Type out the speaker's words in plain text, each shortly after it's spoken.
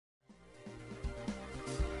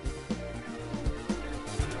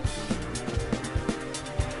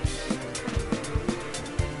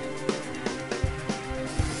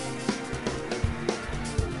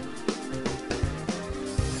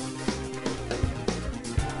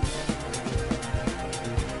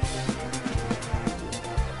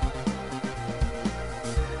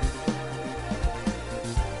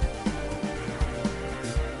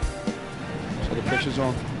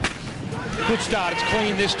strong. Good start, it's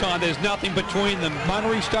clean this time, there's nothing between them.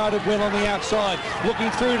 Munnery started well on the outside, looking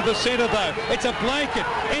through to the centre though. It's a blanket,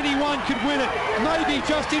 anyone could win it. Maybe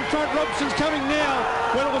just in front, Robinson's coming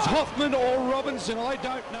now. Well, it was Hoffman or Robinson, I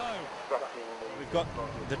don't know. We've got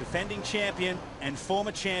the defending champion and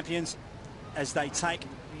former champions as they take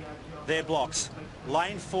their blocks.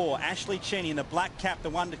 Lane 4, Ashley Cheney in the black cap, the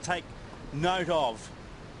one to take note of.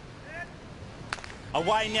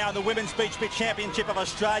 Away now in the Women's Beach Pit Championship of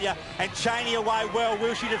Australia, and Cheney away well.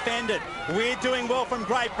 Will she defend it? We're doing well from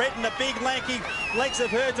Great Britain. The big lanky legs of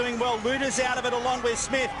her doing well. Luna's out of it along with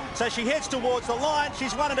Smith, so she heads towards the line.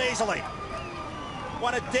 She's won it easily.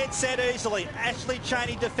 Won it dead set easily. Ashley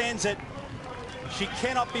Cheney defends it. She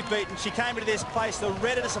cannot be beaten. She came into this place the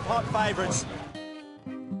reddest of hot favourites.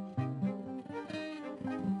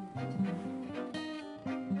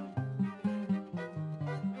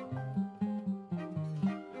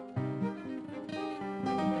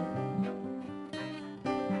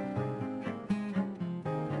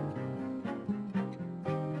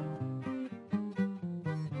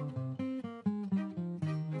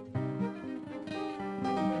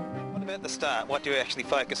 At the start, what do you actually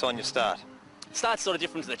focus on your start? Start's sort of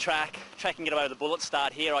different to the track. Track can get away with the bullet.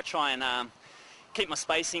 Start here, I try and keep my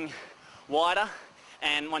spacing wider,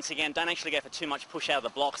 and once again don't actually go for too much push out of the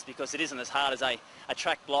blocks, because it isn't as hard as a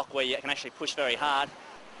track block where you can actually push very hard.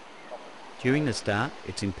 During the start,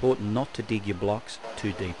 it's important not to dig your blocks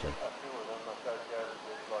too deeply.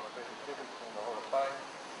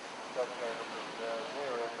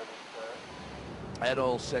 And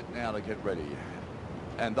all set now to get ready.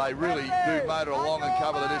 And they really do motor along and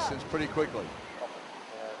cover the distance pretty quickly.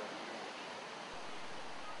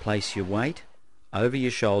 Place your weight over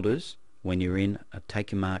your shoulders when you're in a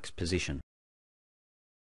take your marks position.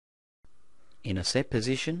 In a set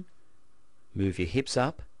position, move your hips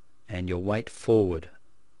up and your weight forward.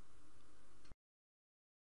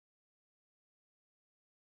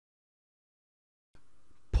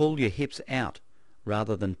 Pull your hips out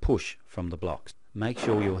rather than push from the blocks. Make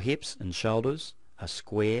sure your hips and shoulders are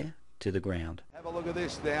square to the ground. Have a look at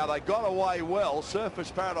this now. They got away well.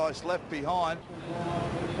 Surfers Paradise left behind.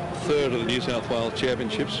 Third of the New South Wales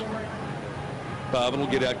Championships. Barvin will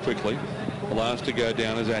get out quickly. The last to go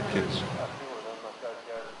down is Atkins.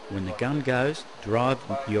 When the gun goes, drive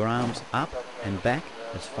your arms up and back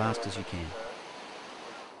as fast as you can.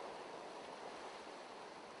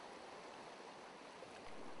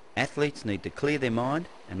 Athletes need to clear their mind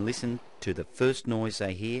and listen to the first noise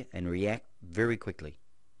they hear and react very quickly.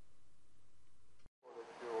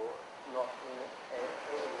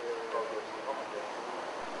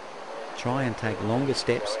 Try and take longer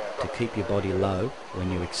steps to keep your body low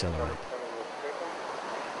when you accelerate.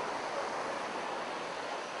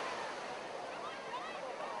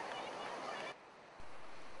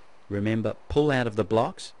 Remember, pull out of the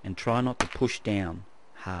blocks and try not to push down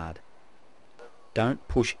hard. Don't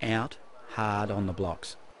push out hard on the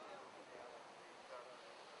blocks.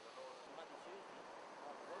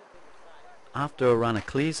 After a runner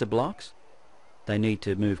clears the blocks, they need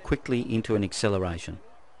to move quickly into an acceleration.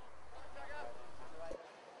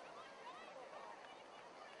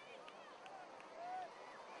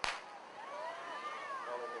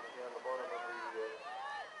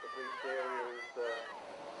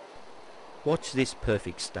 Watch this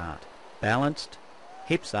perfect start. Balanced,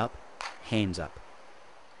 hips up, hands up.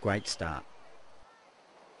 Great start.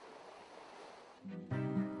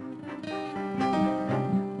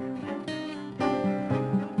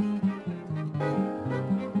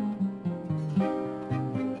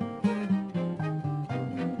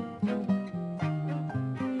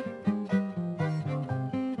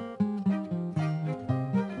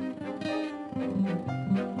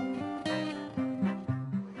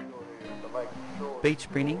 Beach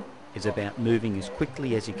sprinting is about moving as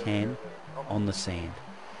quickly as you can on the sand.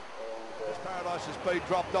 Paradise's speed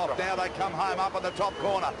dropped off. Now they come home up in the top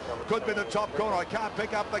corner. Could be the top corner. I can't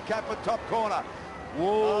pick up the cap at top corner.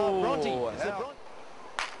 Whoa.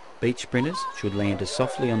 Beach sprinters should land as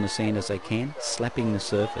softly on the sand as they can, slapping the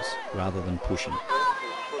surface rather than pushing.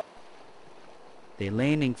 Their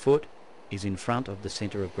landing foot is in front of the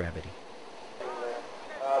centre of gravity.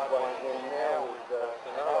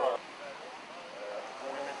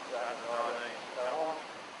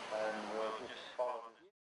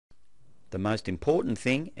 The most important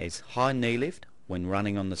thing is high knee lift when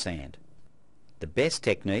running on the sand. The best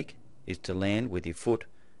technique is to land with your foot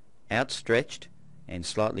outstretched and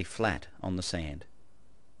slightly flat on the sand.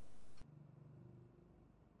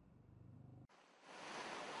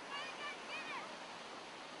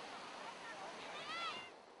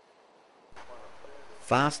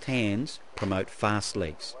 Fast hands promote fast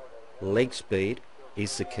legs. Leg speed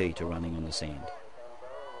is the key to running on the sand.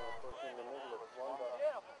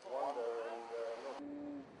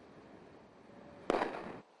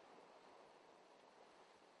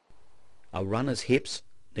 A runner's hips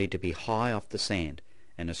need to be high off the sand,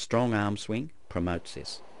 and a strong arm swing promotes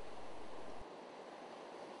this.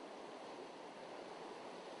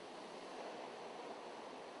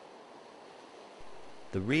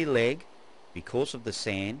 The rear leg, because of the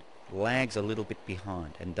sand, lags a little bit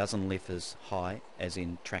behind and doesn't lift as high as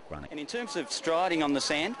in track running. And in terms of striding on the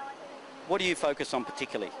sand, what do you focus on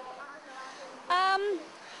particularly?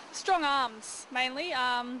 Strong arms, mainly.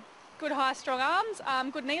 Good high strong arms,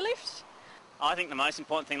 good knee lift. I think the most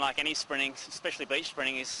important thing, like any sprinting, especially beach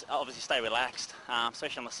sprinting, is obviously stay relaxed,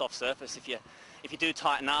 especially on the soft surface. If you do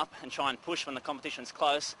tighten up and try and push when the competition's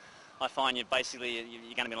close, I find you're going to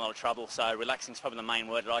be in a lot of trouble. So relaxing is probably the main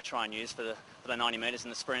word that I try and use for the 90 metres in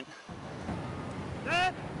the sprint.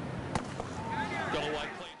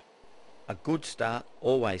 A good start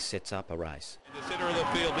always sets up a race. In the centre of the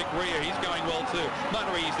field, Nick Rea, he's going well too.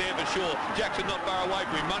 Munnery's there for sure. Jackson not far away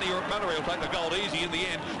from him. Munnery will take the gold easy in the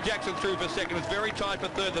end. Jackson through for second. It's very tight for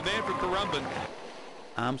third. The man from Currumbin.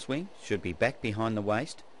 Arm swing should be back behind the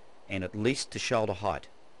waist and at least to shoulder height.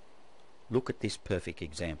 Look at this perfect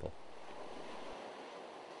example.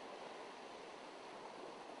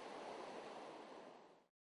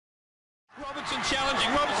 Robertson challenging.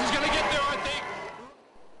 Robertson's going to get there, I think.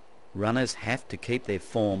 Runners have to keep their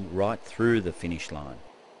form right through the finish line.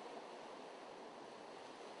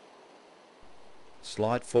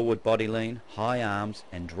 Slight forward body lean, high arms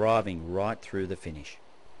and driving right through the finish.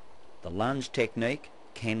 The lunge technique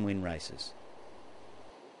can win races.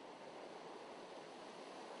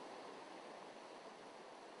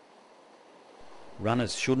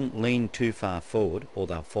 Runners shouldn't lean too far forward or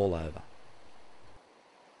they'll fall over.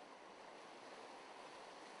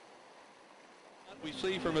 We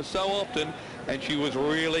see from her so often, and she was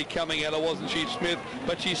really coming at her, wasn't she, Smith?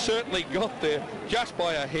 But she certainly got there just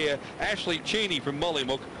by a hair. Ashley Cheney from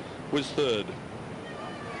Mollymook was third.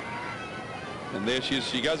 And there she is.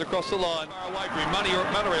 She goes across the line. Far away from him.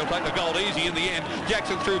 Munnery will take the gold easy in the end.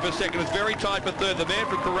 Jackson through for second. It's very tight for third. The man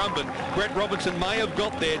from Currumbin, Brett Robertson, may have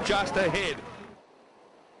got there just ahead.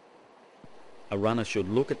 A runner should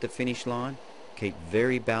look at the finish line, keep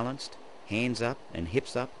very balanced, hands up and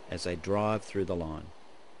hips up as they drive through the line.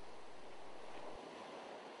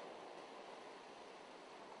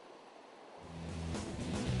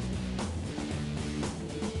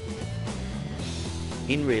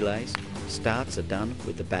 In relays, starts are done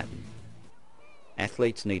with the baton.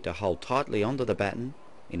 Athletes need to hold tightly onto the baton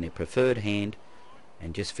in their preferred hand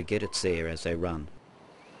and just forget it's there as they run.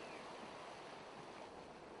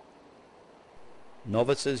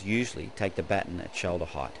 Novices usually take the baton at shoulder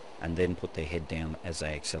height and then put their head down as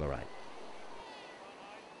they accelerate.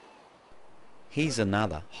 Here's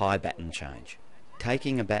another high baton change.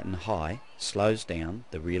 Taking a baton high slows down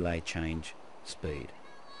the relay change speed.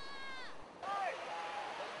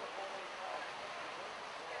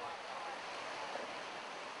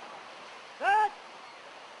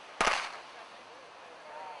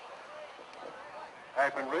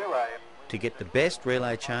 Open relay. To get the best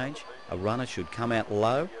relay change, a runner should come out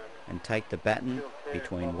low and take the baton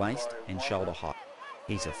between waist and shoulder height.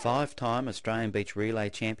 He's a 5-time Australian Beach Relay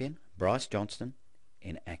champion, Bryce Johnston,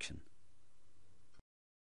 in action.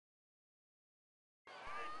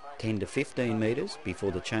 10 to 15 metres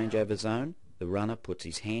before the changeover zone, the runner puts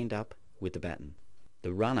his hand up with the baton.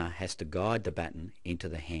 The runner has to guide the baton into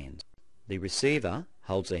the hands. The receiver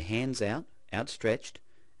holds their hands out, outstretched,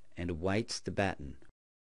 and awaits the baton.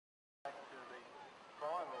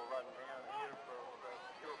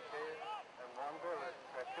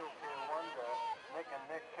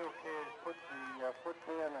 Foot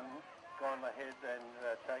down and gone ahead and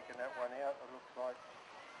taken that one out. It looks like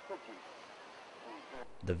cookie.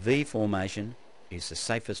 The V formation is the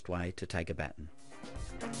safest way to take a baton.